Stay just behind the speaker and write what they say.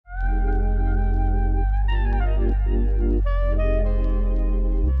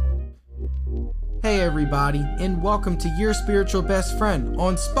Hey everybody, and welcome to Your Spiritual Best Friend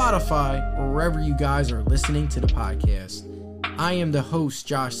on Spotify or wherever you guys are listening to the podcast. I am the host,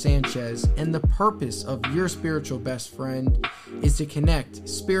 Josh Sanchez, and the purpose of Your Spiritual Best Friend is to connect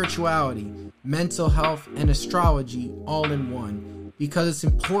spirituality, mental health, and astrology all in one, because it's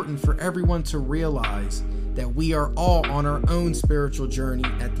important for everyone to realize that we are all on our own spiritual journey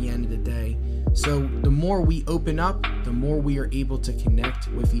at the end of the day. So the more we open up, the more we are able to connect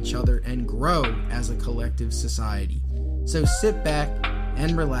with each other and grow as a collective society. So sit back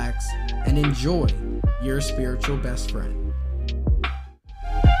and relax and enjoy Your Spiritual Best Friend.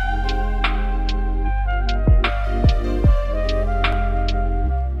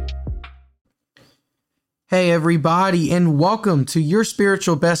 Hey everybody, and welcome to Your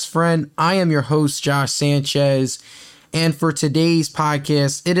Spiritual Best Friend. I am your host, Josh Sanchez. And for today's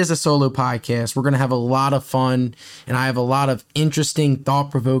podcast, it is a solo podcast. We're going to have a lot of fun, and I have a lot of interesting,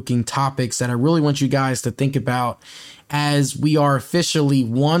 thought-provoking topics that I really want you guys to think about as we are officially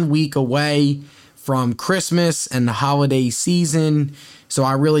 1 week away from Christmas and the holiday season. So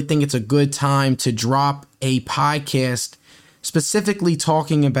I really think it's a good time to drop a podcast specifically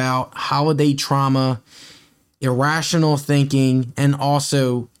talking about holiday trauma, irrational thinking, and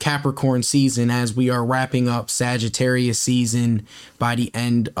also Capricorn season as we are wrapping up Sagittarius season by the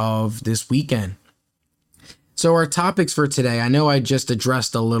end of this weekend. So our topics for today, I know I just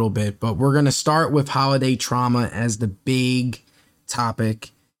addressed a little bit, but we're going to start with holiday trauma as the big topic.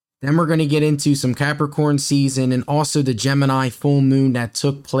 Then we're going to get into some Capricorn season and also the Gemini full moon that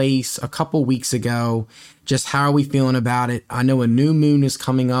took place a couple weeks ago. Just how are we feeling about it? I know a new moon is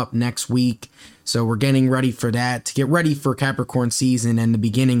coming up next week, so we're getting ready for that, to get ready for Capricorn season and the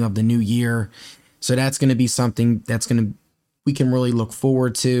beginning of the new year. So that's going to be something we can really look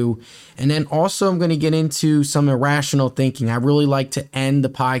forward to. And then also I'm going to get into some irrational thinking. I really like to end the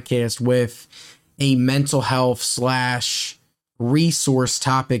podcast with a mental health / resource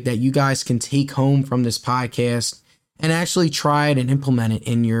topic that you guys can take home from this podcast and actually try it and implement it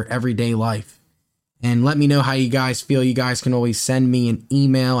in your everyday life. And let me know how you guys feel. You guys can always send me an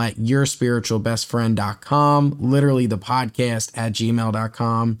email at yourspiritualbestfriend.com, literally the podcast at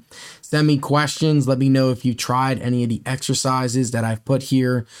gmail.com. Send me questions. Let me know if you tried any of the exercises that I've put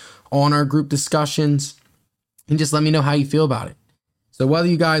here on our group discussions, and just let me know how you feel about it. So whether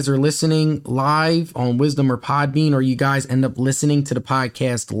you guys are listening live on Wisdom or Podbean, or you guys end up listening to the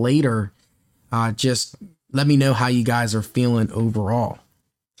podcast later, just let me know how you guys are feeling overall.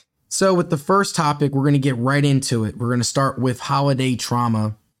 So with the first topic, we're going to get right into it. We're going to start with holiday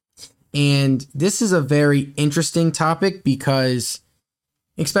trauma. And this is a very interesting topic because,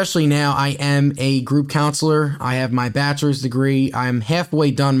 especially now, I am a group counselor. I have my bachelor's degree. I'm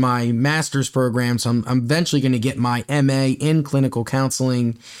halfway done my master's program, so I'm eventually going to get my MA in clinical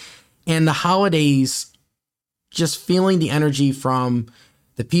counseling. And the holidays, just feeling the energy from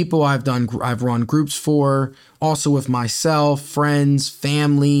the people I've run groups for, also with myself, friends,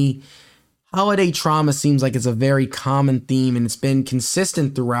 family. Holiday trauma seems like it's a very common theme, and it's been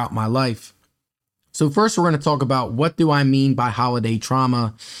consistent throughout my life. So first, we're going to talk about what do I mean by holiday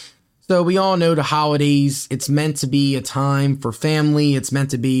trauma. So we all know the holidays, it's meant to be a time for family. It's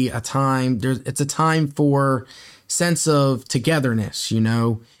meant to be a time, it's a time for sense of togetherness, you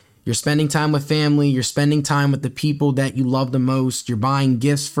know. You're spending time with family, you're spending time with the people that you love the most, you're buying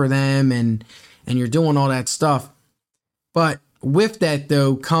gifts for them, and you're doing all that stuff. But with that,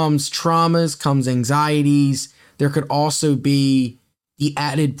 though, comes traumas, comes anxieties. There could also be the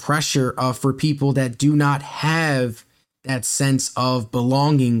added pressure for people that do not have that sense of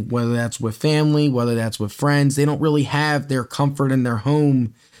belonging, whether that's with family, whether that's with friends. They don't really have their comfort in their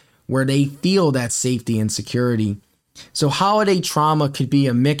home where they feel that safety and security. So holiday trauma could be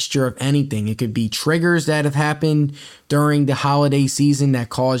a mixture of anything. It could be triggers that have happened during the holiday season that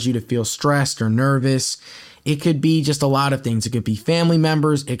cause you to feel stressed or nervous. It could be just a lot of things. It could be family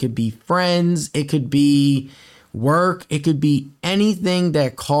members. It could be friends. It could be work. It could be anything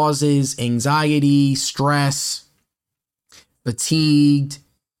that causes anxiety, stress, fatigued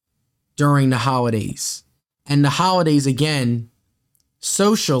during the holidays. And the holidays, again,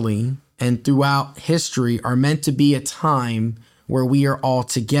 socially and throughout history, are meant to be a time where we are all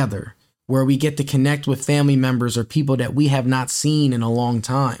together, where we get to connect with family members or people that we have not seen in a long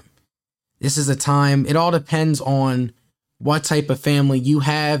time. This is a time, it all depends on what type of family you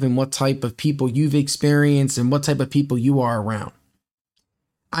have and what type of people you've experienced and what type of people you are around.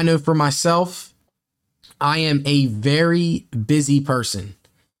 I know for myself, I am a very busy person.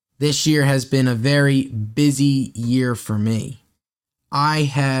 This year has been a very busy year for me. I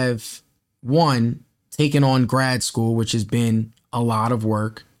have, taken on grad school, which has been a lot of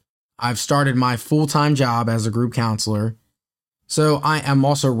work. I've started my full-time job as a group counselor. So I am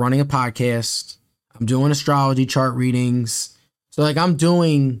also running a podcast. I'm doing astrology chart readings. So like I'm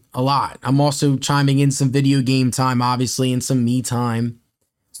doing a lot. I'm also chiming in some video game time, obviously, and some me time.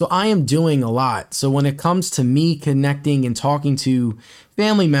 So I am doing a lot. So when it comes to me connecting and talking to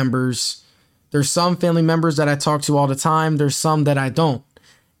family members, there's some family members that I talk to all the time. There's some that I don't.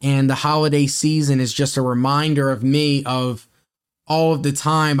 And the holiday season is just a reminder of me of all of the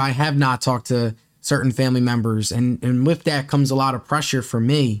time I have not talked to certain family members. And with that comes a lot of pressure for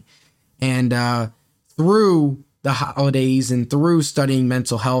me. And through the holidays and through studying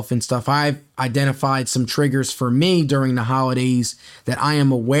mental health and stuff, I've identified some triggers for me during the holidays that I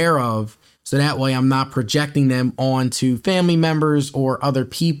am aware of. So that way I'm not projecting them onto family members or other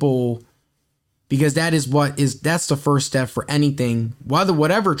people, because that's the first step for anything.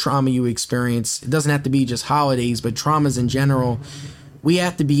 Whatever trauma you experience, it doesn't have to be just holidays, but traumas in general. We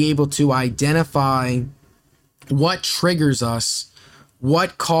have to be able to identify what triggers us,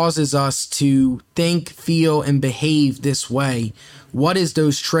 what causes us to think, feel, and behave this way. What is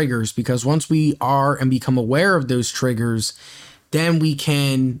those triggers? Because once we are and become aware of those triggers, then we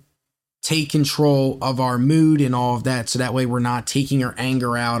can take control of our mood and all of that. So that way we're not taking our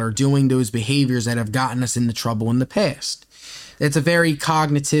anger out or doing those behaviors that have gotten us into trouble in the past. It's a very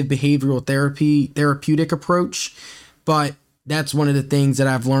cognitive behavioral therapeutic approach, but that's one of the things that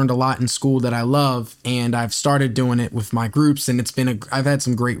I've learned a lot in school that I love, and I've started doing it with my groups, and I've had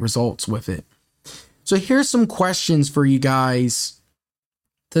some great results with it. So here's some questions for you guys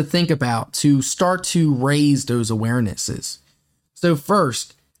to think about to start to raise those awarenesses. So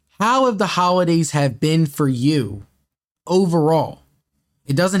first, how have the holidays have been for you overall?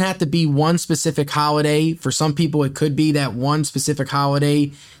 It doesn't have to be one specific holiday. For some people, it could be that one specific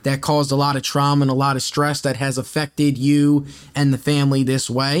holiday that caused a lot of trauma and a lot of stress that has affected you and the family this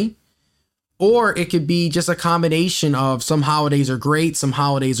way. Or it could be just a combination of some holidays are great, some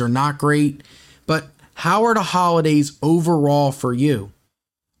holidays are not great. But how are the holidays overall for you?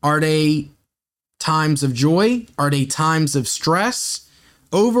 Are they times of joy? Are they times of stress?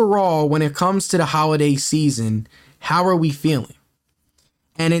 Overall, when it comes to the holiday season, how are we feeling?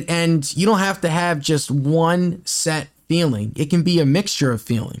 And you don't have to have just one set feeling. It can be a mixture of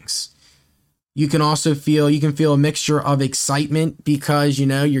feelings. You can feel a mixture of excitement because,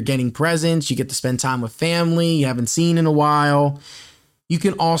 you're getting presents, you get to spend time with family you haven't seen in a while. You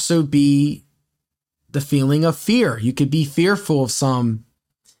can also be the feeling of fear. You could be fearful of some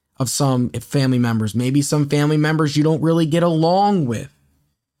family members, maybe some family members you don't really get along with.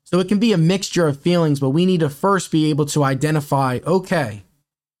 So it can be a mixture of feelings, but we need to first be able to identify, okay,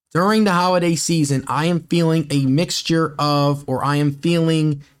 during the holiday season, I am feeling a mixture of, or I am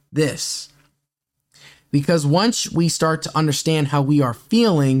feeling this. Because once we start to understand how we are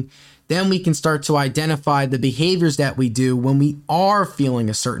feeling, then we can start to identify the behaviors that we do when we are feeling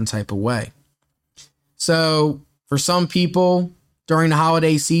a certain type of way. So for some people during the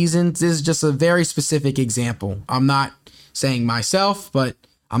holiday season, this is just a very specific example. I'm not saying myself, but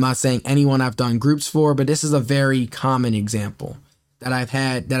I'm not saying anyone I've done groups for, but this is a very common example that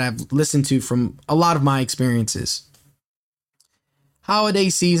I've listened to from a lot of my experiences. Holiday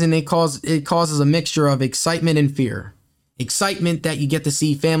season, it causes a mixture of excitement and fear. Excitement that you get to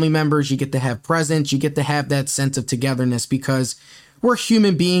see family members, you get to have presents, you get to have that sense of togetherness because we're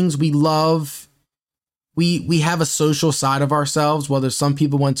human beings. We have a social side of ourselves, whether some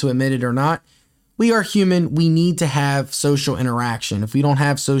people want to admit it or not. We are human. We need to have social interaction. If we don't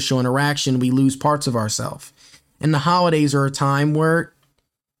have social interaction, we lose parts of ourselves. And the holidays are a time where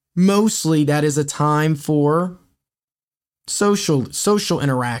mostly that is a time for social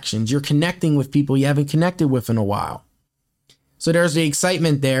interactions. You're connecting with people you haven't connected with in a while. So there's the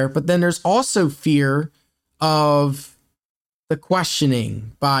excitement there, but then there's also fear of the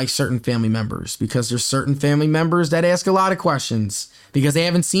questioning by certain family members, because there's certain family members that ask a lot of questions because they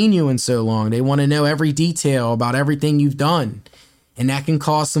haven't seen you in so long. They want to know every detail about everything you've done, and that can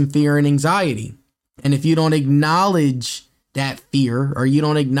cause some fear and anxiety. And if you don't acknowledge that fear, or you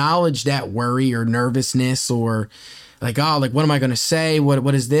don't acknowledge that worry or nervousness, or what am I going to say?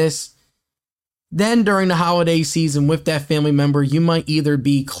 What is this? Then during the holiday season with that family member, you might either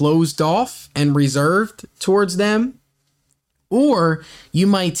be closed off and reserved towards them, or you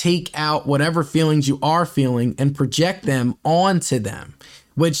might take out whatever feelings you are feeling and project them onto them,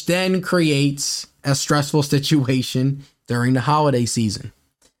 which then creates a stressful situation during the holiday season.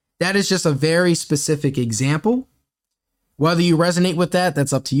 That is just a very specific example. Whether you resonate with that,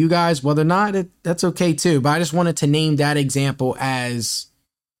 that's up to you guys. Whether or not, that's okay too. But I just wanted to name that example as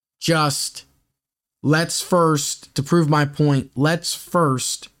just to prove my point, let's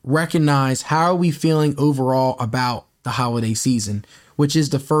first recognize how are we feeling overall about the holiday season, which is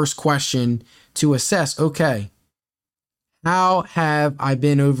the first question to assess. Okay, how have I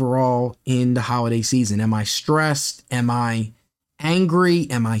been overall in the holiday season? Am I stressed? Am I angry?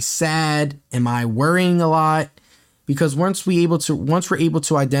 Am I sad? Am I worrying a lot? Because once we're able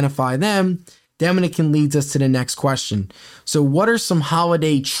to identify them, then it can lead us to the next question. So what are some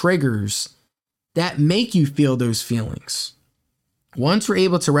holiday triggers that make you feel those feelings? Once we're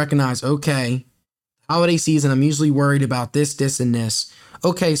able to recognize, okay, holiday season, I'm usually worried about this, this, and this.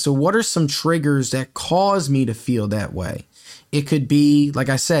 Okay, so what are some triggers that cause me to feel that way? It could be, like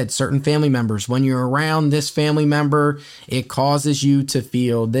I said, certain family members. When you're around this family member, it causes you to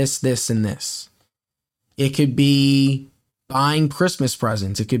feel this, this, and this. It could be buying Christmas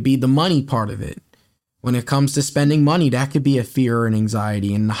presents. It could be the money part of it. When it comes to spending money, that could be a fear and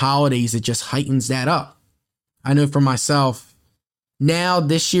anxiety. And the holidays, it just heightens that up. I know for myself, now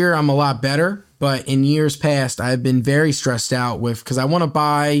this year I'm a lot better, but in years past, I've been very stressed out because I want to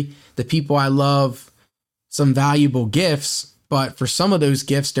buy the people I love some valuable gifts. But for some of those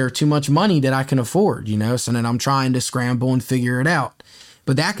gifts, they're too much money that I can afford, so then I'm trying to scramble and figure it out.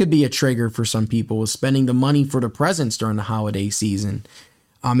 But that could be a trigger for some people, is spending the money for the presents during the holiday season.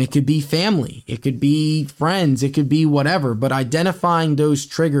 It could be family, it could be friends, it could be whatever, but identifying those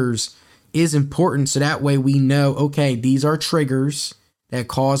triggers is important. So that way we know, okay, these are triggers that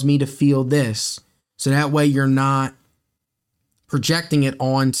cause me to feel this. So that way you're not projecting it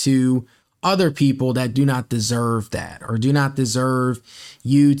onto other people that do not deserve that, or do not deserve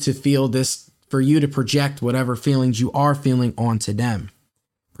you to feel this, for you to project whatever feelings you are feeling onto them.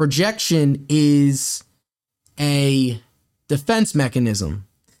 Projection is a defense mechanism.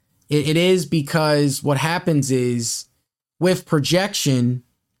 It is because what happens is with projection,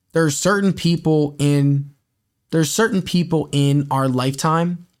 there's certain people in our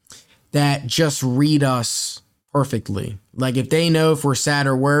lifetime that just read us perfectly. Like if they know if we're sad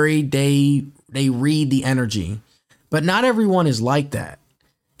or worried, they read the energy. But not everyone is like that.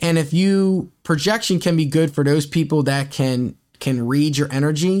 And projection can be good for those people that can read your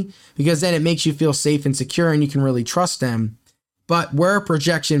energy, because then it makes you feel safe and secure and you can really trust them. But where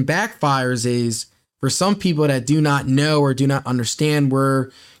projection backfires is for some people that do not know or do not understand where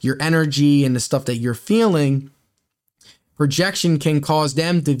your energy and the stuff that you're feeling, projection can cause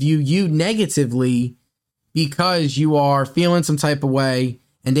them to view you negatively because you are feeling some type of way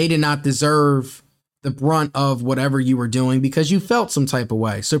and they did not deserve the brunt of whatever you were doing because you felt some type of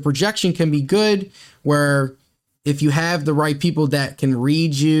way. So projection can be good where if you have the right people that can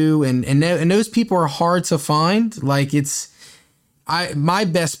read you, and those people are hard to find. Like my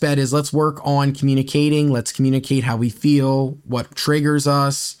best bet is let's work on communicating. Let's communicate how we feel, what triggers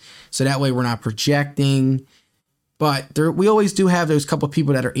us, so that way we're not projecting. But we always do have those couple of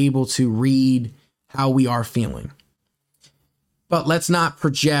people that are able to read how we are feeling. But let's not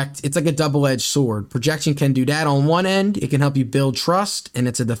project. It's like a double-edged sword. Projection can do that on one end. It can help you build trust, and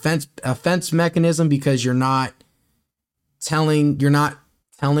it's a defense mechanism because you're not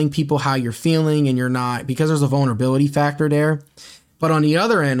telling people how you're feeling, and because there's a vulnerability factor there. But on the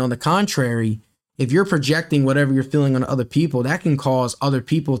other end, on the contrary, if you're projecting whatever you're feeling on other people, that can cause other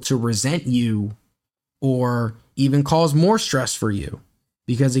people to resent you or even cause more stress for you.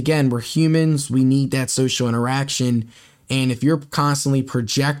 Because again, we're humans, we need that social interaction. And if you're constantly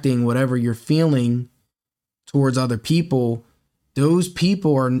projecting whatever you're feeling towards other people, those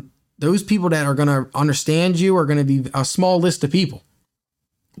people that are going to understand you are going to be a small list of people,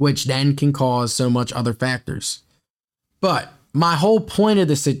 which then can cause so much other factors. But my whole point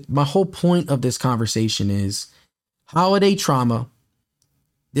of this conversation is holiday trauma.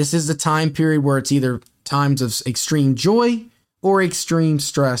 This is the time period where it's either times of extreme joy or extreme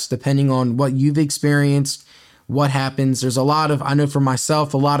stress, depending on what you've experienced, what happens. I know for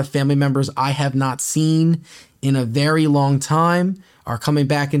myself, a lot of family members I have not seen in a very long time are coming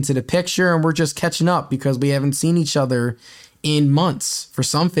back into the picture, and we're just catching up because we haven't seen each other in months. For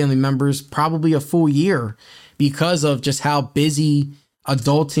some family members, probably a full year, because of just how busy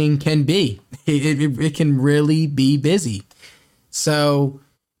adulting can be. It can really be busy. So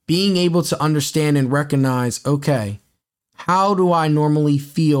being able to understand and recognize, okay, how do I normally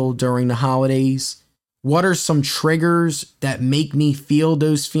feel during the holidays? What are some triggers that make me feel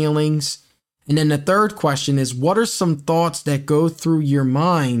those feelings? And then the third question is, what are some thoughts that go through your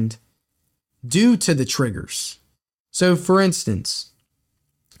mind due to the triggers? So for instance,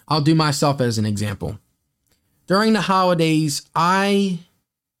 I'll do myself as an example. During the holidays, I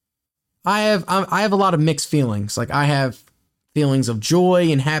have a lot of mixed feelings. Like I have feelings of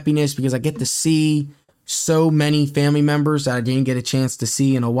joy and happiness because I get to see so many family members that I didn't get a chance to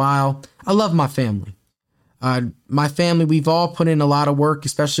see in a while. I love my family. My family, we've all put in a lot of work,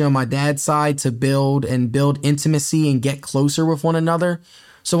 especially on my dad's side, to build intimacy and get closer with one another.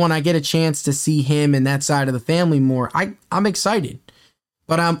 So when I get a chance to see him and that side of the family more, I'm excited.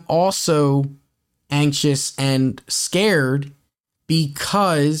 But I'm also anxious and scared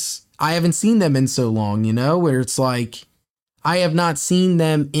because I haven't seen them in so long, where it's like I have not seen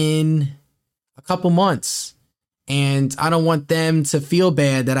them in a couple months. And I don't want them to feel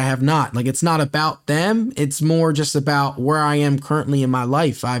bad that I have not. Like, it's not about them. It's more just about where I am currently in my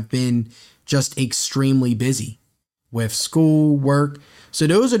life. I've been just extremely busy with school, work. So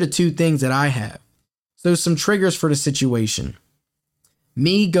those are the two things that I have. So some triggers for the situation.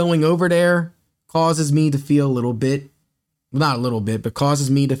 Me going over there causes me to feel a little bit, not a little bit, but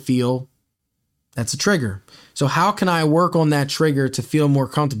causes me to feel that's a trigger. So how can I work on that trigger to feel more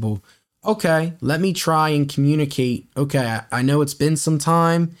comfortable? Okay, let me try and communicate. Okay, I know it's been some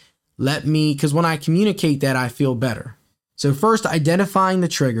time. Because when I communicate that, I feel better. So first, identifying the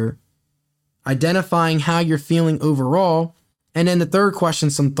trigger, identifying how you're feeling overall, and then the third question,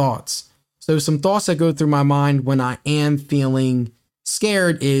 some thoughts. So some thoughts that go through my mind when I am feeling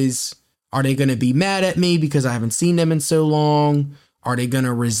scared is, are they going to be mad at me because I haven't seen them in so long? Are they going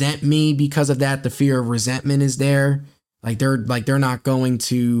to resent me because of that? The fear of resentment is there. They're not going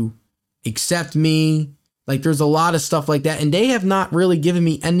to accept me. Like, there's a lot of stuff like that. And they have not really given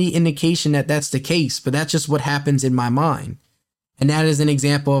me any indication that that's the case, but that's just what happens in my mind. And that is an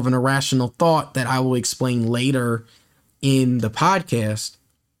example of an irrational thought that I will explain later in the podcast.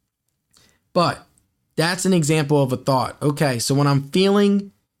 But that's an example of a thought. Okay, so when I'm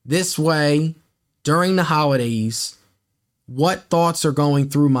feeling this way during the holidays, what thoughts are going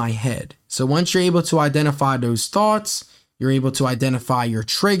through my head? So once you're able to identify those thoughts, you're able to identify your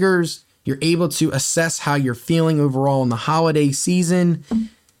triggers, you're able to assess how you're feeling overall in the holiday season.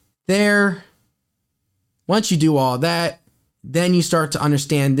 Once you do all that, then you start to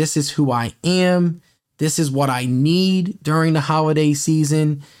understand this is who I am. This is what I need during the holiday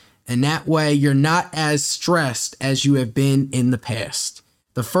season. And that way you're not as stressed as you have been in the past.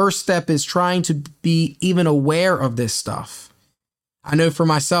 The first step is trying to be even aware of this stuff. I know for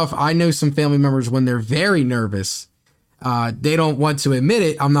myself, I know some family members when they're very nervous, they don't want to admit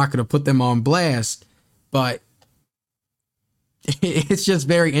it. I'm not going to put them on blast, but it's just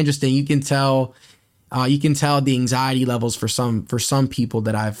very interesting. You can tell the anxiety levels for some people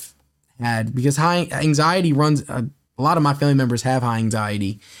that I've had, because high anxiety runs. A lot of my family members have high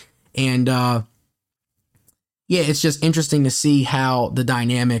anxiety, and it's just interesting to see how the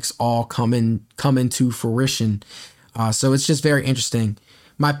dynamics all come into fruition. So it's just very interesting.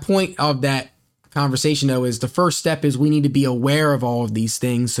 My point of that conversation, though, is the first step is we need to be aware of all of these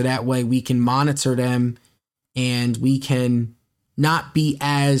things, so that way we can monitor them and we can not be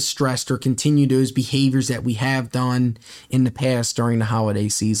as stressed or continue those behaviors that we have done in the past during the holiday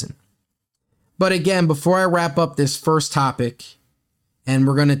season. But again, before I wrap up this first topic, and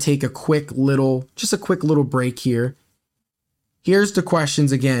we're going to take a quick little break here. Here's the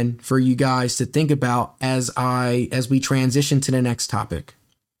questions again for you guys to think about as we transition to the next topic.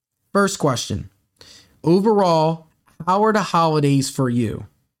 First question. Overall, how are the holidays for you?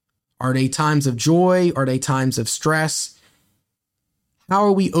 Are they times of joy? Are they times of stress? How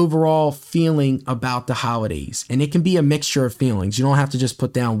are we overall feeling about the holidays? And it can be a mixture of feelings. You don't have to just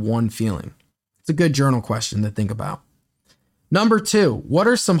put down one feeling. It's a good journal question to think about. Number 2, what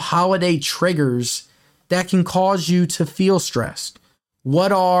are some holiday triggers that can cause you to feel stressed?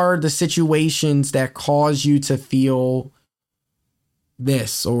 What are the situations that cause you to feel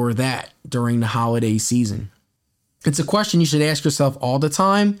this or that during the holiday season? It's a question you should ask yourself all the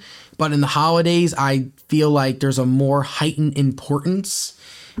time, but in the holidays, I feel like there's a more heightened importance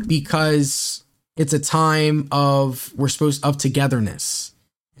because it's a time of togetherness.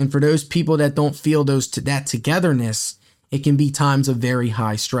 And for those people that don't feel that togetherness, it can be times of very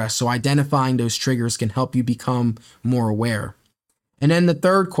high stress. So identifying those triggers can help you become more aware. And then the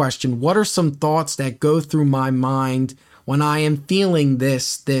third question, what are some thoughts that go through my mind when I am feeling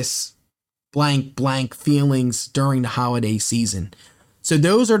this blank feelings during the holiday season? So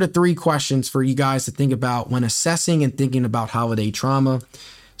those are the 3 questions for you guys to think about when assessing and thinking about holiday trauma.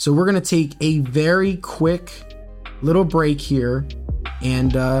 So we're going to take a very quick little break here.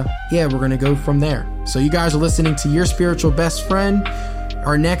 And we're going to go from there. So you guys are listening to Your Spiritual Best Friend.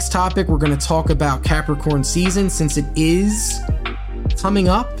 Our next topic, we're going to talk about Capricorn season since it is coming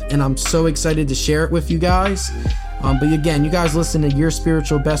up. And I'm so excited to share it with you guys. But again, you guys listen to Your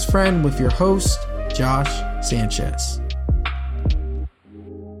Spiritual Best Friend with your host, Josh Sanchez.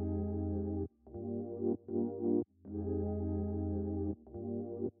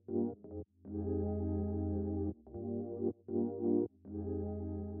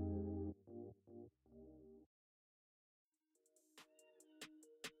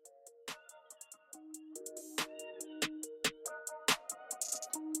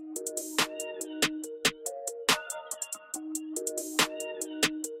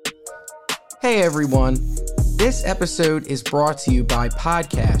 Hey everyone, this episode is brought to you by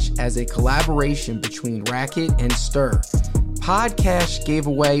Podcash as a collaboration between Racket and Stir. Podcash gave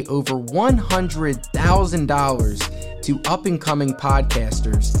away over $100,000 to up-and-coming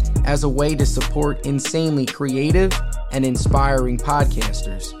podcasters as a way to support insanely creative and inspiring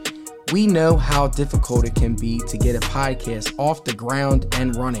podcasters. We know how difficult it can be to get a podcast off the ground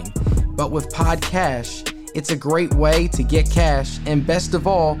and running, but with Podcash, it's a great way to get cash, and best of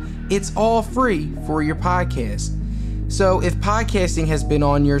all, it's all free for your podcast. So if podcasting has been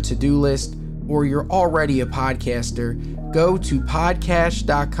on your to-do list or you're already a podcaster, go to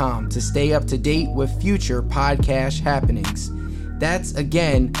podcash.com to stay up to date with future podcast happenings. That's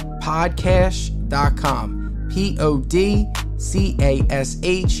again, podcash.com,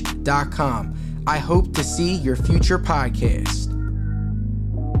 podcash.com. I hope to see your future podcast.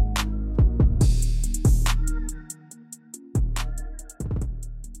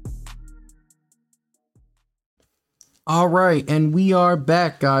 All right, and we are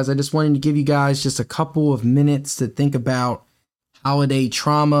back, guys. I just wanted to give you guys just a couple of minutes to think about holiday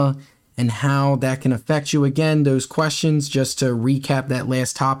trauma and how that can affect you. Again, those questions, just to recap that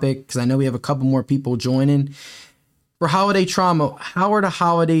last topic, because I know we have a couple more people joining. For holiday trauma, how are the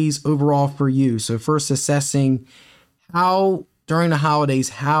holidays overall for you? So first assessing how during the holidays,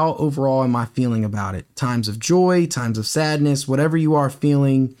 how overall am I feeling about it? Times of joy, times of sadness, whatever you are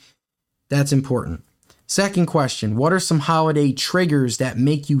feeling, that's important. Second question, what are some holiday triggers that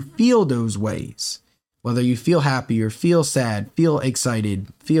make you feel those ways? Whether you feel happy or feel sad, feel excited,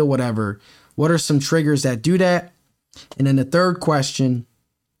 feel whatever. What are some triggers that do that? And then the third question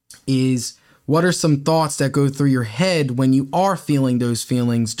is, what are some thoughts that go through your head when you are feeling those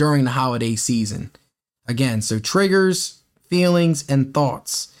feelings during the holiday season? Again, so triggers, feelings, and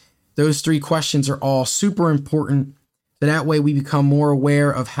thoughts. Those three questions are all super important. So that way we become more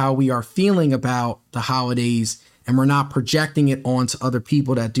aware of how we are feeling about the holidays, and we're not projecting it onto other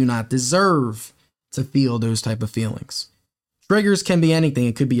people that do not deserve to feel those type of feelings. Triggers can be anything.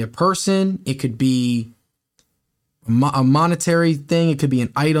 It could be a person. It could be a monetary thing. It could be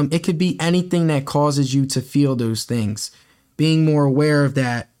an item. It could be anything that causes you to feel those things. Being more aware of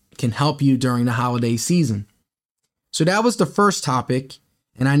that can help you during the holiday season. So that was the first topic.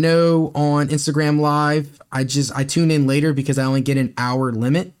 And I know on Instagram Live, I tune in later because I only get an hour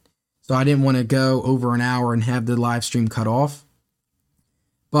limit. So I didn't want to go over an hour and have the live stream cut off.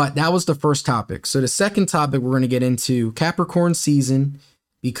 But that was the first topic. So the second topic, we're going to get into Capricorn season,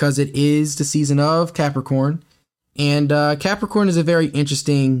 because it is the season of Capricorn. And Capricorn is a very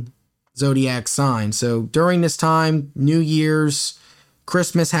interesting zodiac sign. So during this time, New Year's,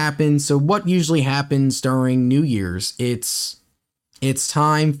 Christmas happens. So what usually happens during New Year's? It's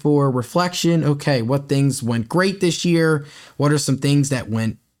time for reflection. Okay, what things went great this year? What are some things that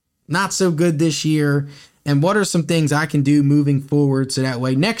went not so good this year? And what are some things I can do moving forward so that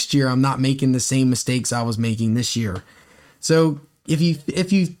way next year I'm not making the same mistakes I was making this year? So if you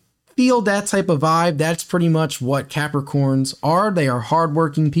feel that type of vibe, that's pretty much what Capricorns are. They are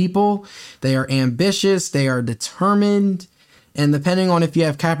hardworking people. They are ambitious. They are determined. And depending on if you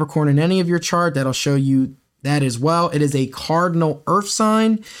have Capricorn in any of your chart, that'll show you that as well. It is a cardinal earth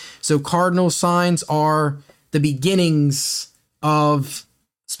sign. So cardinal signs are the beginnings of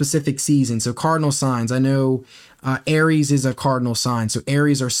specific seasons. So cardinal signs, I know Aries is a cardinal sign. So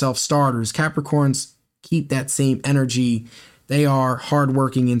Aries are self-starters. Capricorns keep that same energy. They are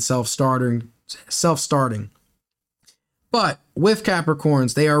hardworking and self-starting. But with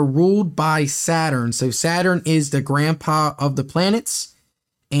Capricorns, they are ruled by Saturn. So Saturn is the grandpa of the planets.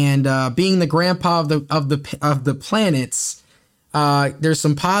 And being the grandpa of the planets, there's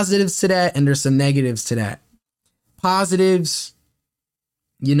some positives to that, and there's some negatives to that. Positives,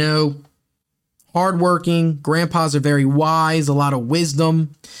 hardworking. Grandpas are very wise, a lot of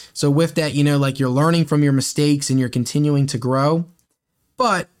wisdom. So with that, like you're learning from your mistakes and you're continuing to grow.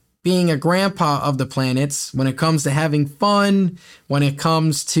 But being a grandpa of the planets, when it comes to having fun, when it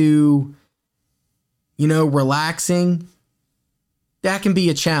comes to, relaxing, that can be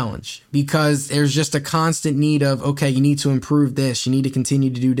a challenge, because there's just a constant need of, okay, you need to improve this. You need to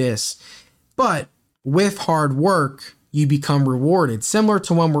continue to do this. But with hard work, you become rewarded. Similar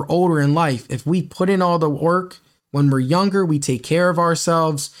to when we're older in life, if we put in all the work when we're younger, we take care of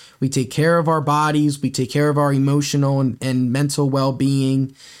ourselves, we take care of our bodies, we take care of our emotional and mental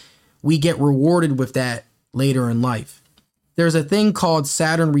well-being, we get rewarded with that later in life. There's a thing called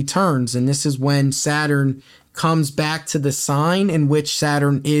Saturn returns, and this is when Saturn comes back to the sign in which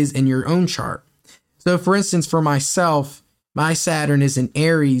Saturn is in your own chart. So for instance, for myself, my Saturn is in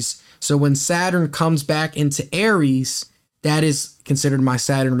Aries. So when Saturn comes back into Aries, that is considered my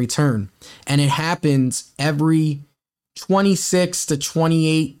Saturn return. And it happens every 26 to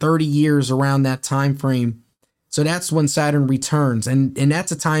 28, 30 years around that time frame. So that's when Saturn returns. And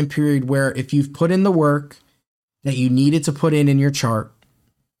that's a time period where if you've put in the work that you needed to put in your chart,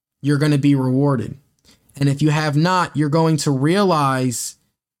 you're going to be rewarded. And if you have not, you're going to realize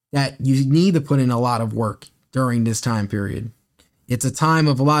that you need to put in a lot of work during this time period. It's a time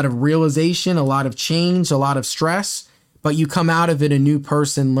of a lot of realization, a lot of change, a lot of stress, but you come out of it a new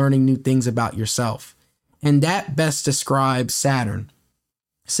person, learning new things about yourself. And that best describes Saturn.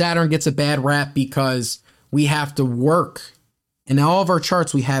 Saturn gets a bad rap because we have to work. In all of our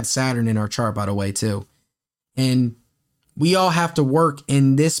charts, we have Saturn in our chart, by the way, too. And we all have to work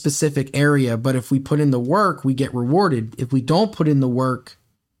in this specific area, but if we put in the work, we get rewarded. If we don't put in the work,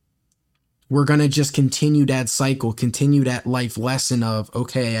 we're going to just continue that cycle, continue that life lesson of,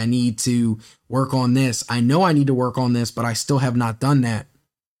 okay, I need to work on this. I know I need to work on this, but I still have not done that.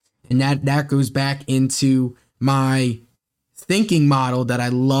 And that goes back into my thinking model that I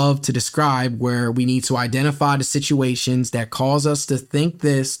love to describe, where we need to identify the situations that cause us to think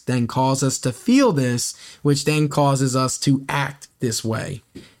this, then cause us to feel this, which then causes us to act this way.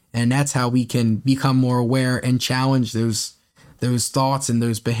 And that's how we can become more aware and challenge those thoughts and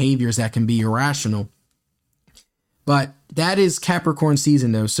those behaviors that can be irrational. But that is Capricorn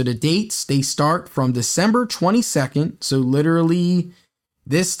season, though. So the dates, they start from December 22nd. So literally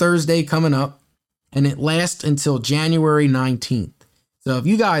this Thursday coming up, and it lasts until January 19th. So if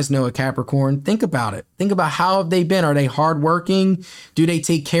you guys know a Capricorn, think about it. Think about how have they been? Are they hardworking? Do they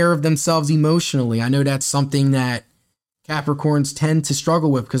take care of themselves emotionally? I know that's something that Capricorns tend to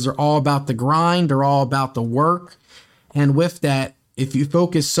struggle with because they're all about the grind. They're all about the work. And with that, if you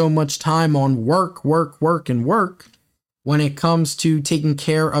focus so much time on work, and work, when it comes to taking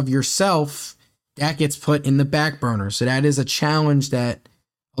care of yourself, that gets put in the back burner. So that is a challenge that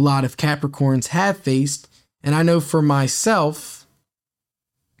a lot of Capricorns have faced. And I know for myself,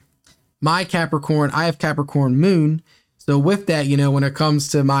 I have Capricorn moon. So with that, when it comes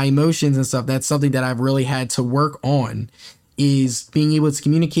to my emotions and stuff, that's something that I've really had to work on, is being able to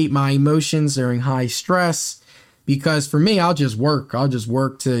communicate my emotions during high stress. Because for me, I'll just work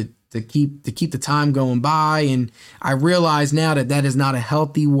to keep the time going by. And I realize now that is not a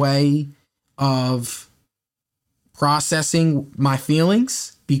healthy way of processing my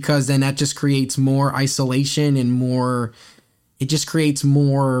feelings, because then that just creates more isolation and it just creates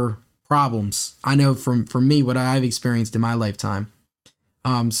more problems. I know from me, what I've experienced in my lifetime.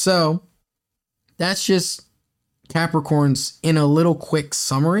 So that's just Capricorns in a little quick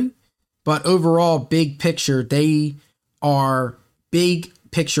summary, but overall, big picture, they are big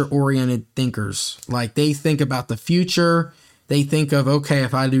picture oriented thinkers. Like, they think about the future. They think of, okay,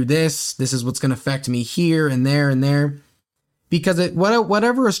 if I do this is what's going to affect me here and there and there. Because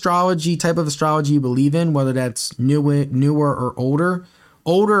whatever type of astrology you believe in, whether that's newer or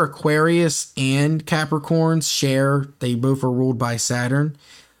older Aquarius and Capricorns they both are ruled by Saturn.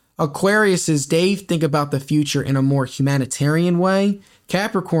 Aquarius they think about the future in a more humanitarian way.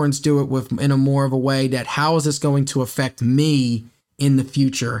 Capricorns do it in a more of a way that, how is this going to affect me in the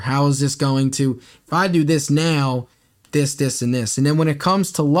future? How is this going to, if I do this now, this, and this. And then when it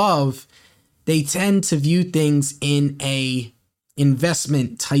comes to love, they tend to view things in a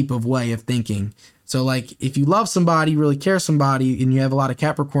investment type of way of thinking. So like, if you love somebody, really care somebody, and you have a lot of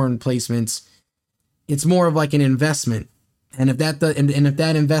Capricorn placements, it's more of like an investment. And if that if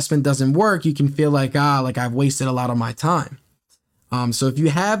that investment doesn't work, you can feel like I've wasted a lot of my time. So if you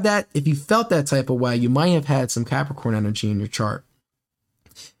felt that type of way, you might have had some Capricorn energy in your chart.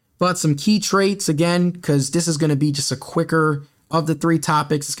 But some key traits, again, because this is going to be just a quicker of the three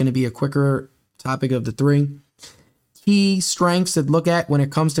topics. It's going to be a quicker topic of the three. Key strengths to look at when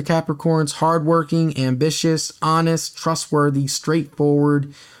it comes to Capricorns: hardworking, ambitious, honest, trustworthy,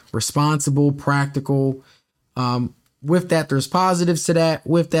 straightforward, responsible, practical. With that, there's positives to that.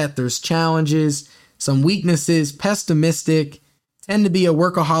 With that, there's challenges, some weaknesses: pessimistic, tend to be a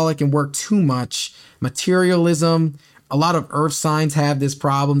workaholic and work too much, materialism. A lot of earth signs have this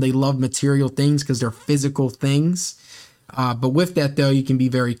problem. They love material things because they're physical things. But with that, though, you can be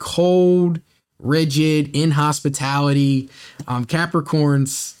very cold, rigid, inhospitality.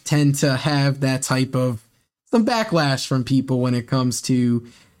 Capricorns tend to have that type of some backlash from people when it comes to,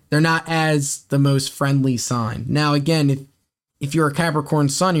 they're not as the most friendly sign. Now, again, if you're a Capricorn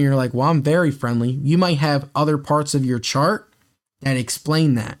sun and you're like, well, I'm very friendly, you might have other parts of your chart that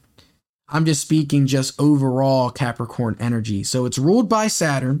explain that. I'm just speaking just overall Capricorn energy. So it's ruled by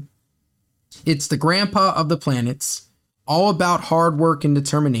Saturn. It's the grandpa of the planets, all about hard work and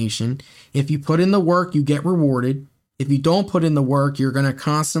determination. If you put in the work, you get rewarded. If you don't put in the work, you're going to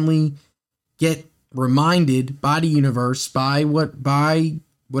constantly get reminded by the universe, by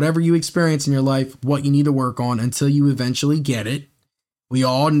whatever you experience in your life, what you need to work on until you eventually get it. We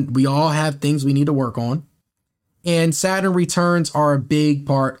all have things we need to work on. And Saturn returns are a big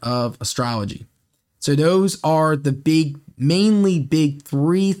part of astrology. So those are the mainly big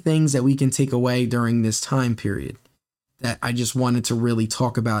three things that we can take away during this time period that I just wanted to really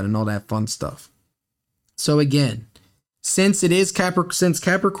talk about and all that fun stuff. So again, since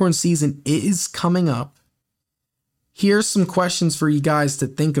Capricorn season is coming up, here's some questions for you guys to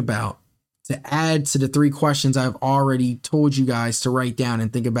think about to add to the 3 questions I've already told you guys to write down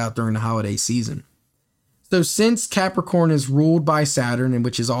and think about during the holiday season. So since Capricorn is ruled by Saturn, and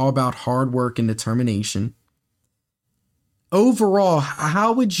which is all about hard work and determination, overall,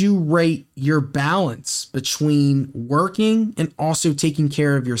 how would you rate your balance between working and also taking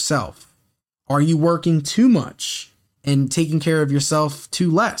care of yourself? Are you working too much and taking care of yourself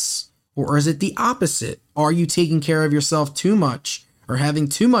too less? Or is it the opposite? Are you taking care of yourself too much or having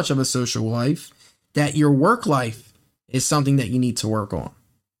too much of a social life that your work life is something that you need to work on?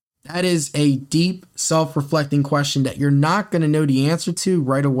 That is a deep, self-reflecting question that you're not going to know the answer to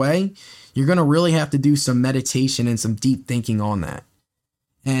right away. You're going to really have to do some meditation and some deep thinking on that.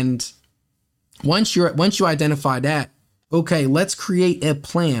 And once you identify that, okay, let's create a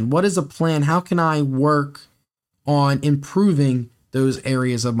plan. What is a plan? How can I work on improving those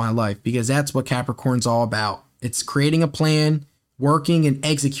areas of my life? Because that's what Capricorn's all about. It's creating a plan, working and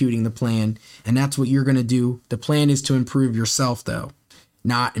executing the plan. And that's what you're going to do. The plan is to improve yourself, though,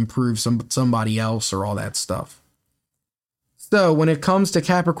 not improve somebody else or all that stuff. So when it comes to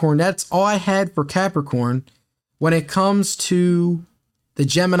Capricorn, that's all I had for Capricorn. When it comes to the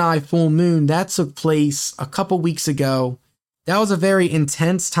Gemini full moon, that took place a couple weeks ago. That was a very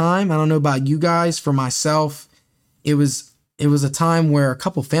intense time. I don't know about you guys. For myself, it was a time where a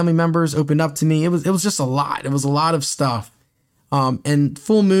couple family members opened up to me. It was just a lot. It was a lot of stuff. And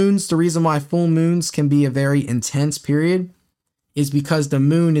full moons, the reason why full moons can be a very intense period is because the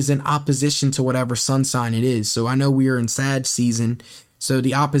moon is in opposition to whatever sun sign it is. So I know we are in Sag season. So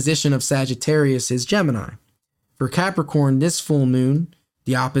the opposition of Sagittarius is Gemini. For Capricorn, this full moon,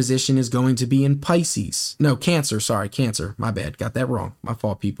 the opposition is going to be in Pisces. No, Cancer. Sorry, Cancer. My bad. Got that wrong. My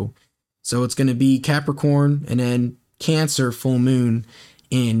fault, people. So it's going to be Capricorn and then Cancer full moon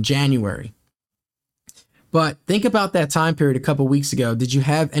in January. But think about that time period a couple weeks ago. Did you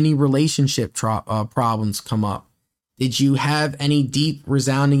have any relationship problems come up? Did you have any deep,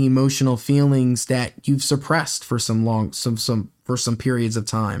 resounding emotional feelings that you've suppressed for some periods of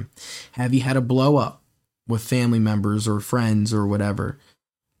time? Have you had a blow up with family members or friends or whatever?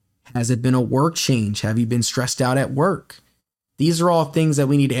 Has it been a work change? Have you been stressed out at work? These are all things that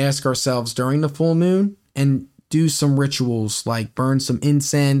we need to ask ourselves during the full moon and do some rituals like burn some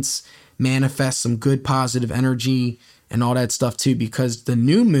incense, manifest some good positive energy and all that stuff too, because the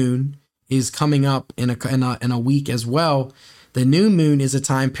new moon is coming up in a week as well. The new moon is a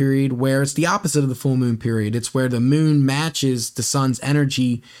time period where it's the opposite of the full moon period. It's where the moon matches the sun's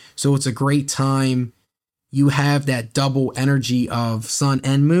energy. So it's a great time. You have that double energy of sun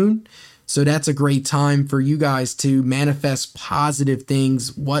and moon. So that's a great time for you guys to manifest positive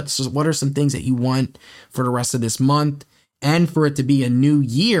things. What are some things that you want for the rest of this month? And for it to be a new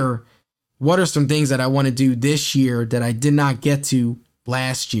year, what are some things that I want to do this year that I did not get to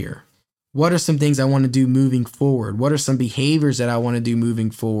last year? What are some things I want to do moving forward? What are some behaviors that I want to do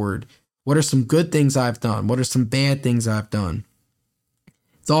moving forward? What are some good things I've done? What are some bad things I've done?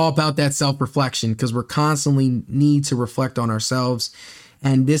 It's all about that self-reflection because we're constantly need to reflect on ourselves.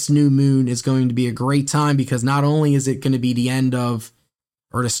 And this new moon is going to be a great time because not only is it going to be the end of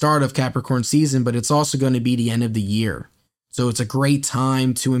or the start of Capricorn season, but it's also going to be the end of the year. So it's a great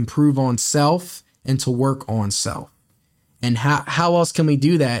time to improve on self and to work on self. And how else can we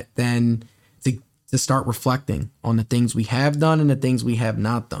do that than to start reflecting on the things we have done and the things we have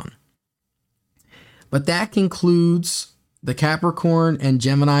not done? But that concludes the Capricorn and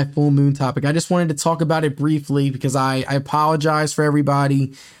Gemini full moon topic. I just wanted to talk about it briefly because I apologize for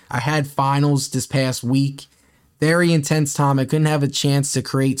everybody. I had finals this past week. Very intense time. I couldn't have a chance to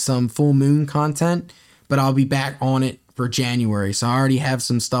create some full moon content, but I'll be back on it for January. So I already have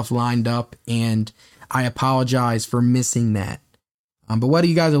some stuff lined up and I apologize for missing that. But whether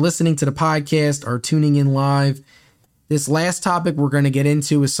you guys are listening to the podcast or tuning in live, this last topic we're going to get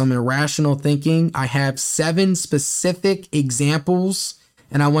into is some irrational thinking. I have 7 specific examples,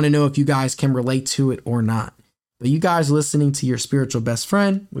 and I want to know if you guys can relate to it or not. But you guys listening to Your Spiritual Best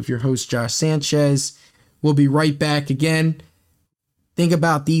Friend with your host, Josh Sanchez. We'll be right back again. Think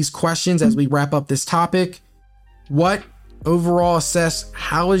about these questions as we wrap up this topic. What overall assess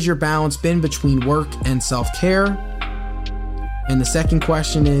how has your balance been between work and self-care? And the second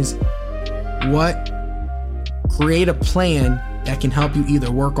question is, create a plan that can help you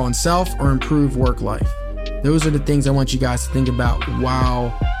either work on self or improve work life. Those are the things I want you guys to think about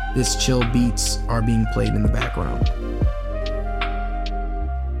while this chill beats are being played in the background.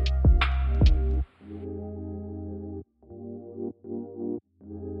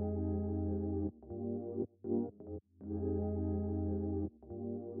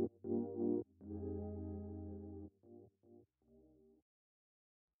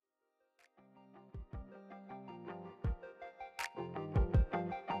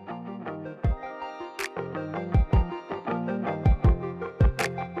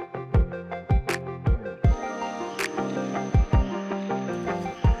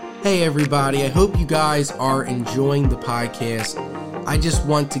 Hey everybody, I hope you guys are enjoying the podcast. I just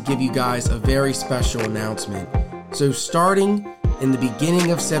want to give you guys a very special announcement. So starting in the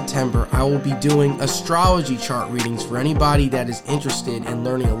beginning of September, I will be doing astrology chart readings for anybody that is interested in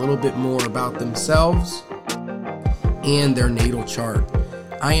learning a little bit more about themselves and their natal chart.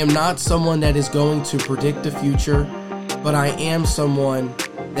 I am not someone that is going to predict the future, but I am someone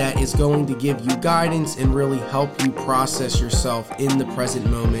that is going to give you guidance and really help you process yourself in the present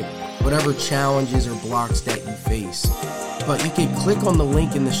moment, whatever challenges or blocks that you face. But you can click on the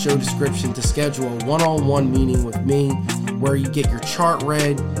link in the show description to schedule a one-on-one meeting with me where you get your chart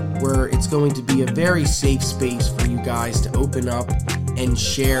read, where it's going to be a very safe space for you guys to open up and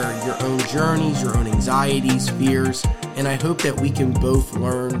share your own journeys, your own anxieties, fears, and I hope that we can both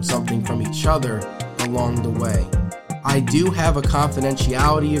learn something from each other along the way. I do have a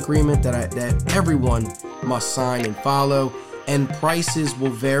confidentiality agreement that everyone must sign and follow, and prices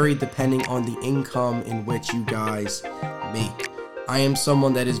will vary depending on the income in which you guys make. I am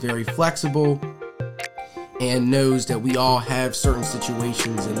someone that is very flexible and knows that we all have certain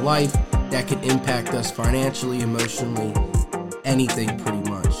situations in life that can impact us financially, emotionally, anything pretty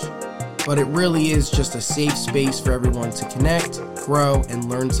much. But it really is just a safe space for everyone to connect, grow, and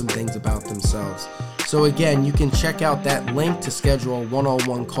learn some things about themselves. So again, you can check out that link to schedule a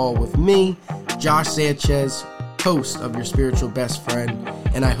one-on-one call with me, Josh Sanchez, host of Your Spiritual Best Friend,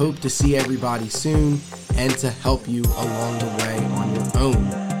 and I hope to see everybody soon and to help you along the way on your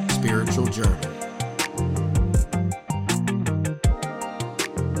own spiritual journey.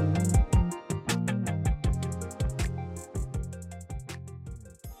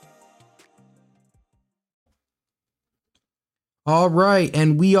 All right,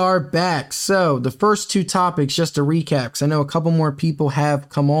 and we are back. So the first two topics, just to recap, because I know a couple more people have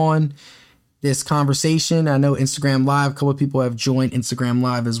come on this conversation. I know Instagram Live, a couple of people have joined Instagram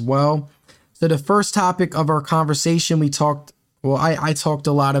Live as well. So the first topic of our conversation, I talked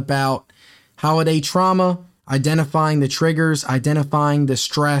a lot about holiday trauma, identifying the triggers, identifying the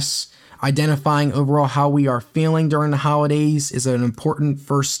stress, identifying overall how we are feeling during the holidays is an important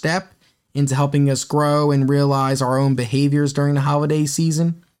first step into helping us grow and realize our own behaviors during the holiday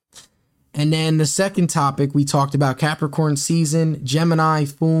season. And then the second topic, we talked about Capricorn season, Gemini,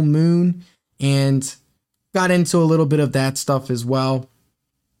 full moon, and got into a little bit of that stuff as well.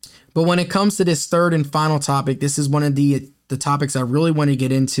 But when it comes to this third and final topic, this is one of the topics I really want to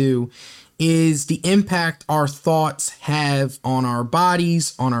get into, is the impact our thoughts have on our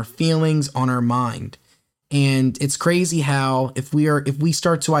bodies, on our feelings, on our mind. And it's crazy how if we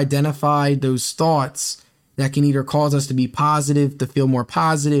start to identify those thoughts that can either cause us to be positive, to feel more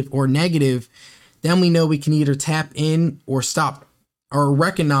positive, or negative, then we know we can either tap in or stop or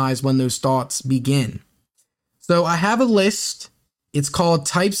recognize when those thoughts begin. So I have a list. It's called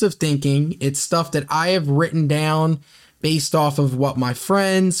Types of Thinking. It's stuff that I have written down based off of what my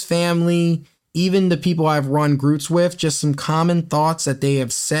friends, family, even the people I've run groups with, just some common thoughts that they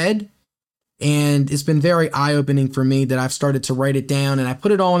have said. And it's been very eye-opening for me that I've started to write it down, and I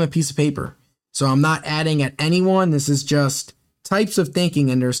put it all on a piece of paper. So I'm not adding at anyone. This is just types of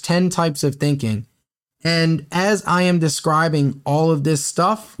thinking, and there's 10 types of thinking. And as I am describing all of this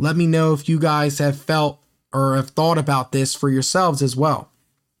stuff, let me know if you guys have felt or have thought about this for yourselves as well.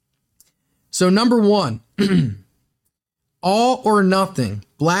 So number 1, all or nothing,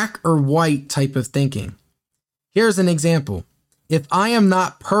 black or white type of thinking. Here's an example. If I am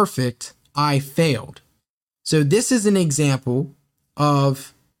not perfect, I failed. So this is an example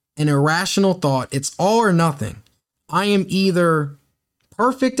of an irrational thought. It's all or nothing. I am either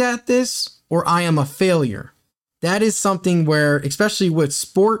perfect at this or I am a failure. That is something where, especially with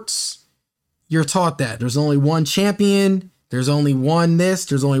sports, you're taught that. There's only one champion. There's only one this.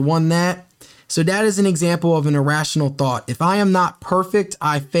 There's only one that. So that is an example of an irrational thought. If I am not perfect,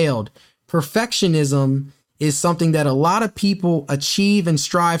 I failed. Perfectionism is something that a lot of people achieve and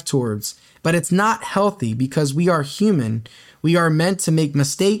strive towards, but it's not healthy because we are human. We are meant to make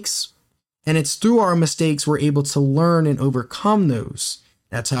mistakes, and it's through our mistakes we're able to learn and overcome those.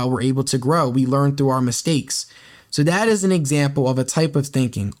 That's how we're able to grow. We learn through our mistakes. So that is an example of a type of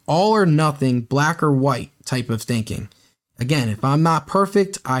thinking, all or nothing, black or white type of thinking. Again, if I'm not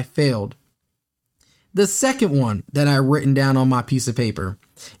perfect, I failed. The second one that I written down on my piece of paper,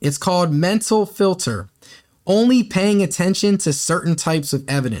 it's called mental filter, only paying attention to certain types of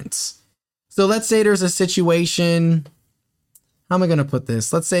evidence. So let's say there's a situation. How am I going to put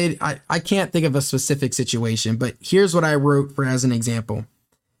this? Let's say I can't think of a specific situation, but here's what I wrote for as an example.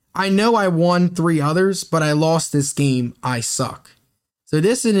 I know I won 3 others, but I lost this game. I suck. So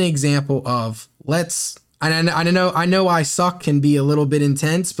this is an example of I know I suck can be a little bit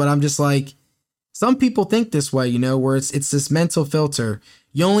intense, but I'm just like, some people think this way, where it's this mental filter.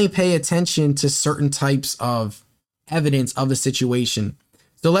 You only pay attention to certain types of evidence of the situation.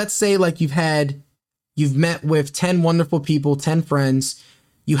 So let's say like you've met with 10 wonderful people, 10 friends.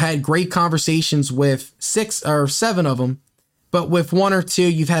 You had great conversations with 6 or 7 of them, but with 1 or 2,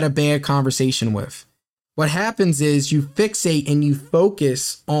 you've had a bad conversation with. What happens is you fixate and you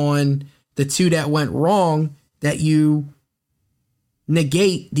focus on the 2 that went wrong, that you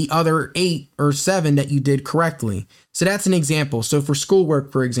negate the other 8 or 7 that you did correctly. So that's an example. So for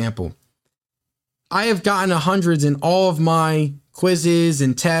schoolwork, for example, I have gotten 100s in all of my quizzes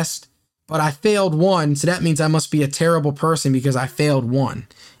and tests, but I failed 1. So that means I must be a terrible person because I failed 1.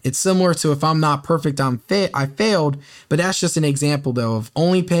 It's similar to if I'm not perfect, I failed, but that's just an example though of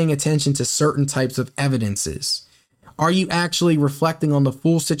only paying attention to certain types of evidences. Are you actually reflecting on the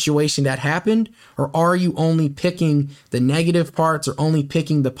full situation that happened, or are you only picking the negative parts or only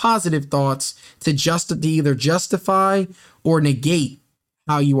picking the positive thoughts to either justify or negate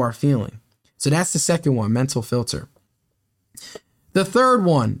how you are feeling? So that's the second one, mental filter. The third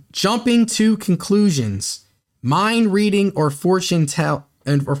one, jumping to conclusions, mind reading or fortune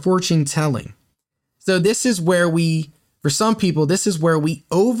telling. So this is where for some people, this is where we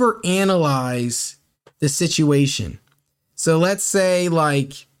overanalyze the situation. So let's say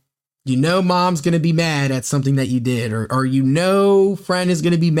like, mom's going to be mad at something that you did, or friend is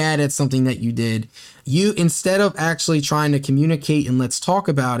going to be mad at something that you did. You, instead of actually trying to communicate and let's talk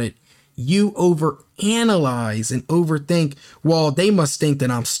about it, you overanalyze and overthink. Well, they must think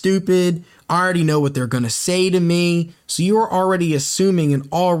that I'm stupid. I already know what they're going to say to me. So you're already assuming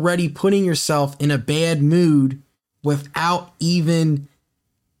and already putting yourself in a bad mood without the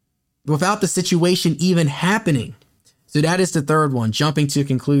situation even happening. So that is the third one, jumping to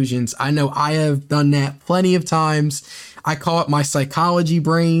conclusions. I know I have done that plenty of times. I call it my psychology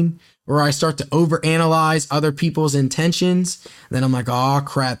brain, where I start to overanalyze other people's intentions. Then I'm like, oh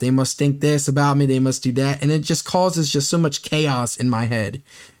crap, they must think this about me. They must do that. And it just causes so much chaos in my head.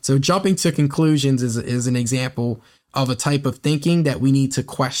 So jumping to conclusions is an example of a type of thinking that we need to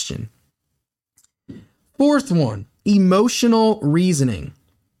question. Fourth one, emotional reasoning.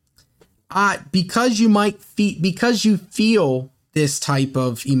 Because you feel this type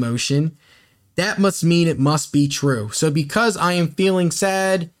of emotion, that must mean it must be true. So because I am feeling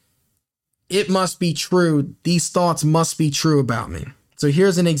sad, it must be true. These thoughts must be true about me. So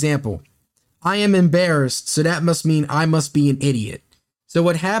here's an example. I am embarrassed, so that must mean I must be an idiot. So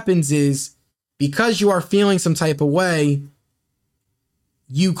what happens is, because you are feeling some type of way,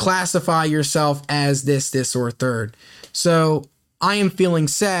 you classify yourself as this, or third. So I am feeling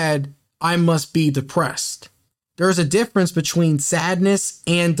sad, I must be depressed. There's a difference between sadness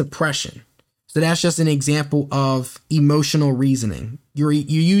and depression. So that's just an example of emotional reasoning. You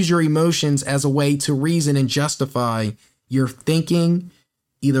use your emotions as a way to reason and justify your thinking,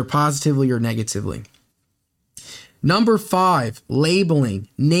 either positively or negatively. Number 5, labeling,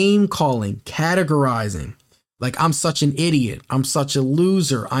 name calling, categorizing. Like, I'm such an idiot. I'm such a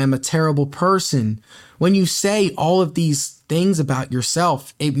loser. I am a terrible person. When you say all of these things about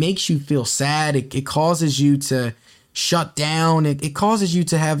yourself, it makes you feel sad. It causes you to shut down. It causes you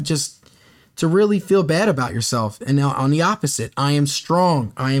to have to really feel bad about yourself. And now on the opposite, I am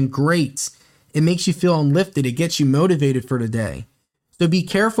strong. I am great. It makes you feel uplifted. It gets you motivated for the day. So be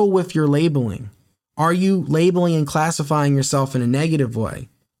careful with your labeling. Are you labeling and classifying yourself in a negative way?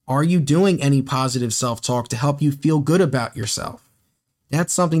 Are you doing any positive self-talk to help you feel good about yourself?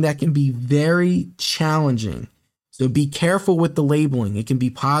 That's something that can be very challenging. So be careful with the labeling. It can be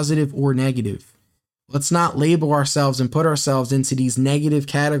positive or negative. Let's not label ourselves and put ourselves into these negative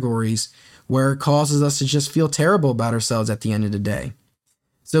categories where it causes us to just feel terrible about ourselves at the end of the day.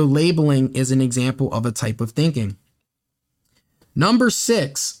 So labeling is an example of a type of thinking. Number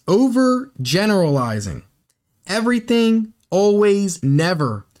 6, overgeneralizing. Everything, always,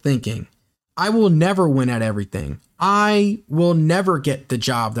 never thinking. I will never win at everything. I will never get the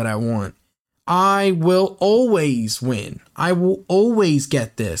job that I want. I will always win. I will always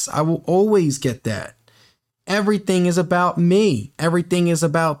get this. I will always get that. Everything is about me. Everything is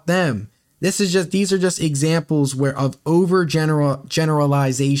about them. These are just examples of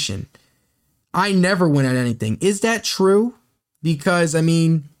generalization. I never win at anything. Is that true? Because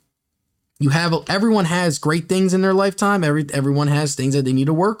everyone has great things in their lifetime. Everyone has things that they need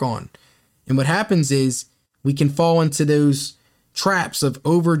to work on. And what happens is we can fall into those traps of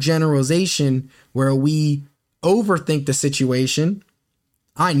overgeneralization where we overthink the situation.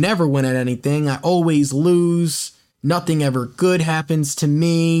 I never win at anything. I always lose. Nothing ever good happens to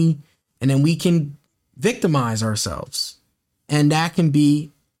me. And then we can victimize ourselves. And that can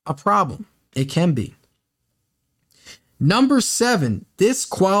be a problem. It can be. Number 7,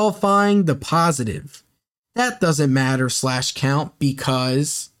 disqualifying the positive. That doesn't matter / count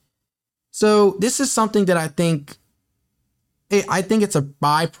because. So this is something that I think it's a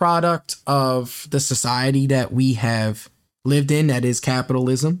byproduct of the society that we have lived in, that is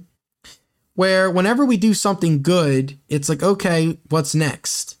capitalism, where whenever we do something good, it's like, okay, what's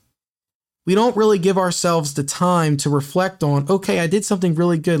next? We don't really give ourselves the time to reflect on, okay, I did something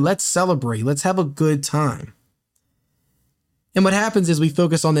really good. Let's celebrate. Let's have a good time. And what happens is we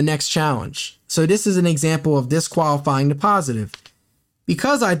focus on the next challenge. So this is an example of disqualifying the positive.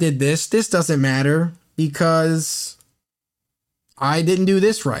 Because I did this doesn't matter because I didn't do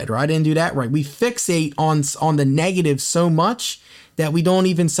this right or I didn't do that right. We fixate on the negative so much that we don't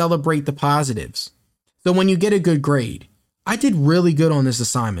even celebrate the positives. So when you get a good grade, I did really good on this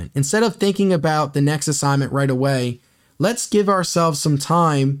assignment. Instead of thinking about the next assignment right away, let's give ourselves some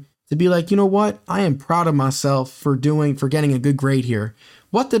time to be like, you know what? I am proud of myself for getting a good grade here.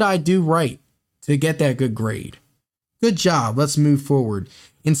 What did I do right to get that good grade? Good job. Let's move forward.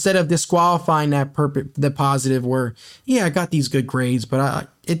 Instead of disqualifying the positive where, yeah, I got these good grades, but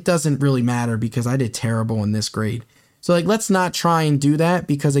it doesn't really matter because I did terrible in this grade. So let's not try and do that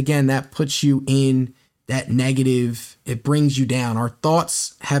because again, that puts you in that negative. It brings you down. Our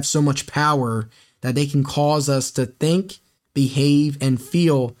thoughts have so much power that they can cause us to think, behave, and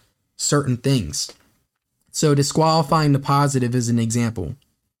feel certain things. So disqualifying the positive is an example.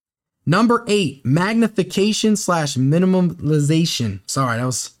 Number 8, magnification / minimalization. Sorry, that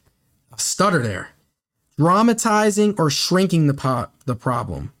was a stutter there. Dramatizing or shrinking the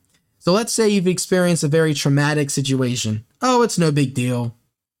problem. So let's say you've experienced a very traumatic situation. Oh, it's no big deal.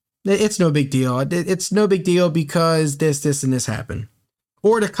 It's no big deal. It's no big deal because this, and this happened.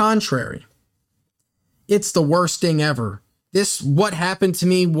 Or the contrary. It's the worst thing ever. What happened to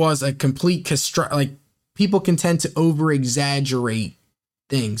me was a complete people can tend to over exaggerate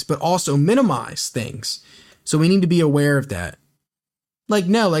things, but also minimize things. So we need to be aware of that.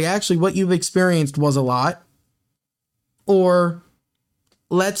 Actually what you've experienced was a lot. Or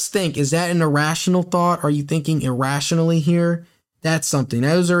let's think, is that an irrational thought? Are you thinking irrationally here? That's something.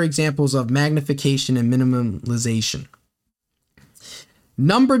 Those are examples of magnification and minimalization.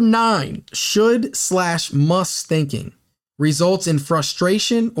 Number 9, should / must thinking results in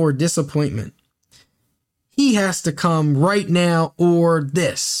frustration or disappointment. He has to come right now or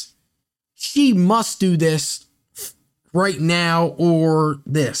this. She must do this right now or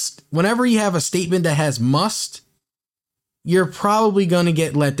this. Whenever you have a statement that has must, you're probably going to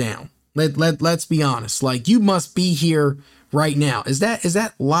get let down. Let's be honest. You must be here right now. Is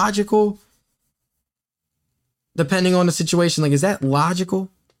that logical? Depending on the situation, is that logical?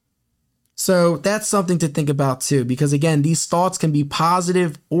 So that's something to think about too, because again, these thoughts can be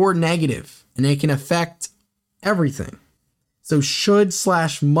positive or negative and they can affect everything. So should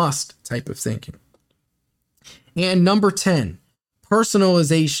 / must type of thinking. And number 10,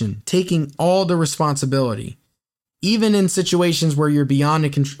 personalization, taking all the responsibility. Even in situations where you're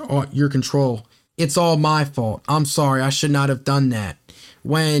beyond your control, it's all my fault. I'm sorry, I should not have done that.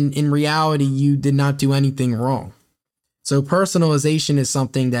 When in reality, you did not do anything wrong. So personalization is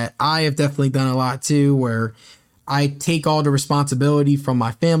something that I have definitely done a lot too, where I take all the responsibility from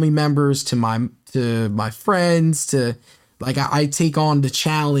my family members to my friends to I take on the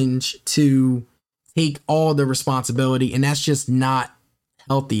challenge to take all the responsibility, and that's just not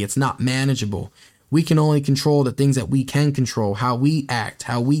healthy. It's not manageable. We can only control the things that we can control, how we act,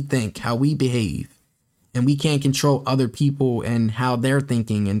 how we think, how we behave. And we can't control other people and how they're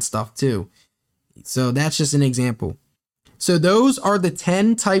thinking and stuff too. So that's just an example. So those are the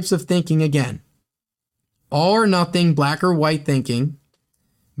 10 types of thinking again. All or nothing, black or white thinking,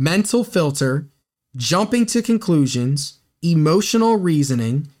 mental filter, jumping to conclusions, emotional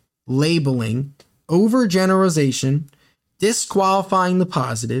reasoning, labeling, overgeneralization, disqualifying the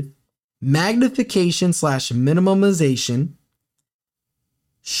positive, magnification/minimization,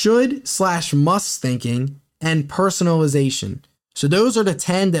 should/must thinking, and personalization. So those are the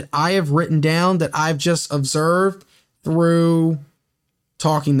 10 that I have written down that I've just observed through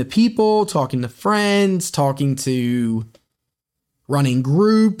talking to people, talking to friends, talking to running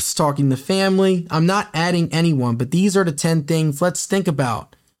groups, talking to family. I'm not adding anyone, but these are the 10 things. Let's think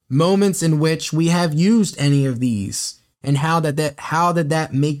about moments in which we have used any of these and how did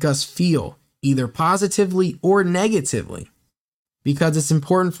that make us feel, either positively or negatively, because it's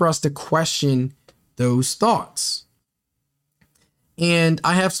important for us to question those thoughts. And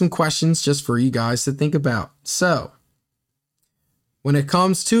I have some questions just for you guys to think about. So when it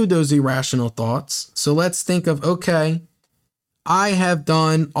comes to those irrational thoughts, so let's think of, okay, I have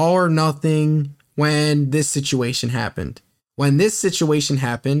done all or nothing when this situation happened. When this situation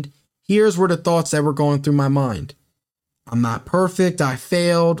happened, here's where the thoughts that were going through my mind. I'm not perfect, I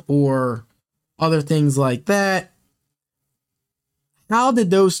failed, or other things like that. How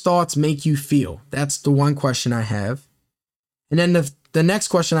did those thoughts make you feel? That's the one question I have. And then the next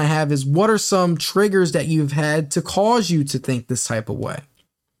question I have is, what are some triggers that you've had to cause you to think this type of way?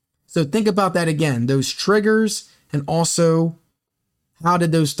 So think about that again, those triggers, and also how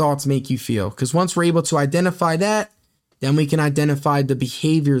did those thoughts make you feel? Because once we're able to identify that, then we can identify the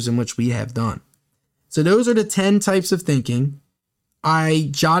behaviors in which we have done. So those are the 10 types of thinking. I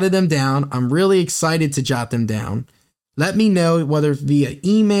jotted them down. I'm really excited to jot them down. Let me know, whether via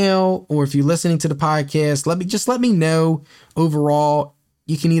email or if you're listening to the podcast, let me know overall.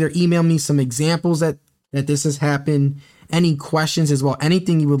 You can either email me some examples that this has happened, any questions as well,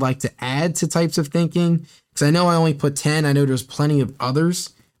 anything you would like to add to types of thinking. Because I know I only put 10. I know there's plenty of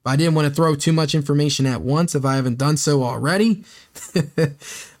others, but I didn't want to throw too much information at once if I haven't done so already.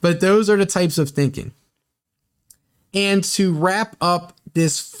 But those are the types of thinking. And to wrap up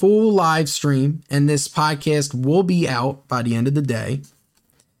this full live stream, and this podcast will be out by the end of the day,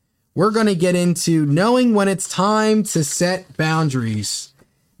 we're going to get into knowing when it's time to set boundaries.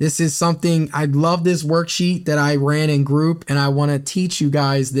 This is something, I love this worksheet that I ran in group, and I want to teach you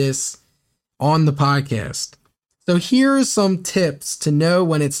guys this on the podcast. So here are some tips to know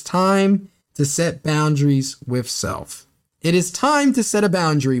when it's time to set boundaries with self. It is time to set a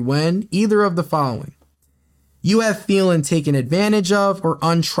boundary when either of the following: you have feeling taken advantage of or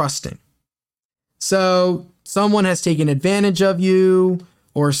untrusting. So someone has taken advantage of you,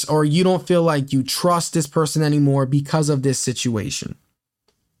 or you don't feel like you trust this person anymore because of this situation.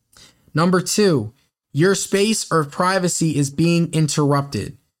 Number 2, your space or privacy is being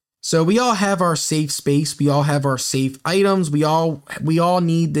interrupted. So we all have our safe space. We all have our safe items. We all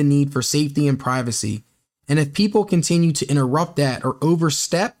need the need for safety and privacy. And if people continue to interrupt that or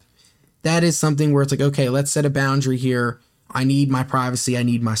overstep, that is something where it's like, okay, let's set a boundary here. I need my privacy. I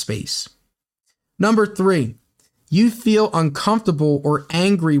need my space. Number 3, you feel uncomfortable or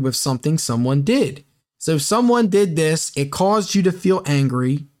angry with something someone did. So someone did this. It caused you to feel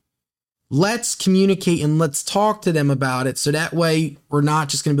angry. Let's communicate and let's talk to them about it. So that way we're not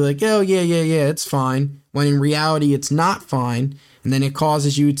just going to be like, oh, yeah, it's fine. When in reality, it's not fine. And then it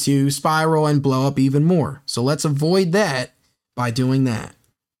causes you to spiral and blow up even more. So let's avoid that by doing that.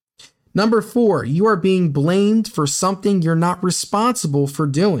 Number 4, you are being blamed for something you're not responsible for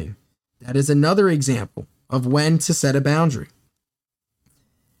doing. That is another example of when to set a boundary.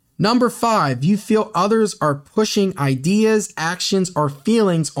 Number 5, you feel others are pushing ideas, actions, or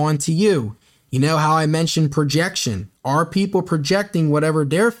feelings onto you. You know how I mentioned projection. Are people projecting whatever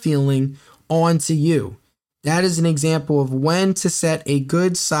they're feeling onto you? That is an example of when to set a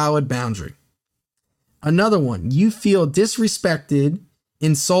good, solid boundary. Another one, you feel disrespected,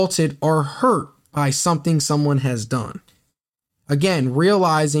 insulted, or hurt by something someone has done. Again,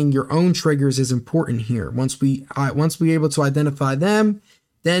 realizing your own triggers is important here. Once we're able to identify them,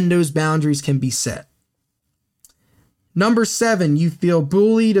 then those boundaries can be set. Number 7, you feel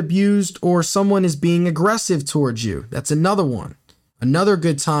bullied, abused, or someone is being aggressive towards you. That's another one. Another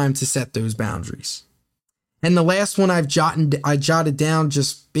good time to set those boundaries. And the last one I jotted down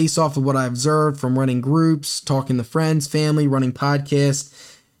just based off of what I observed from running groups, talking to friends, family, running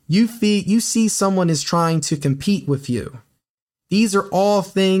podcasts. You see someone is trying to compete with you. These are all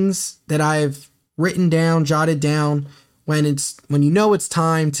things that I've written down, jotted down when you know it's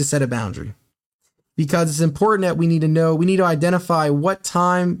time to set a boundary. Because it's important that we need to identify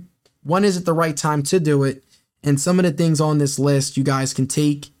when is it the right time to do it. And some of the things on this list you guys can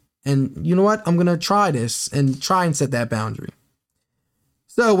take. And you know what? I'm going to try this and try and set that boundary.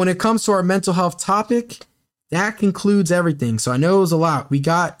 So when it comes to our mental health topic, that concludes everything. So I know it was a lot. We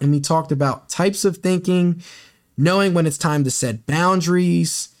talked about types of thinking, knowing when it's time to set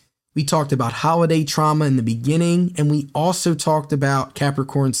boundaries. We talked about holiday trauma in the beginning, and we also talked about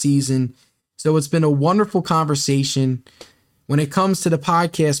Capricorn season. So it's been a wonderful conversation. When it comes to the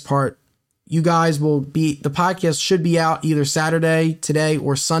podcast part, the podcast should be out either Saturday, today,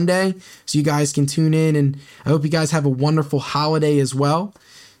 or Sunday. So you guys can tune in, and I hope you guys have a wonderful holiday as well.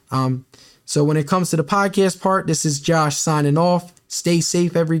 So when it comes to the podcast part, this is Josh signing off. Stay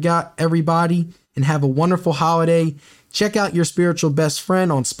safe, everybody, and have a wonderful holiday. Check out Your Spiritual Best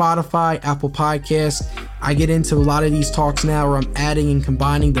Friend on Spotify, Apple Podcasts. I get into a lot of these talks now where I'm adding and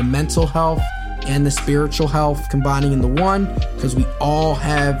combining the mental health and the spiritual health, combining in the one, because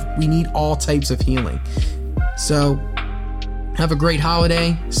we need all types of healing. So have a great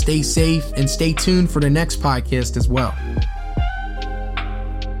holiday, stay safe, and stay tuned for the next podcast as well.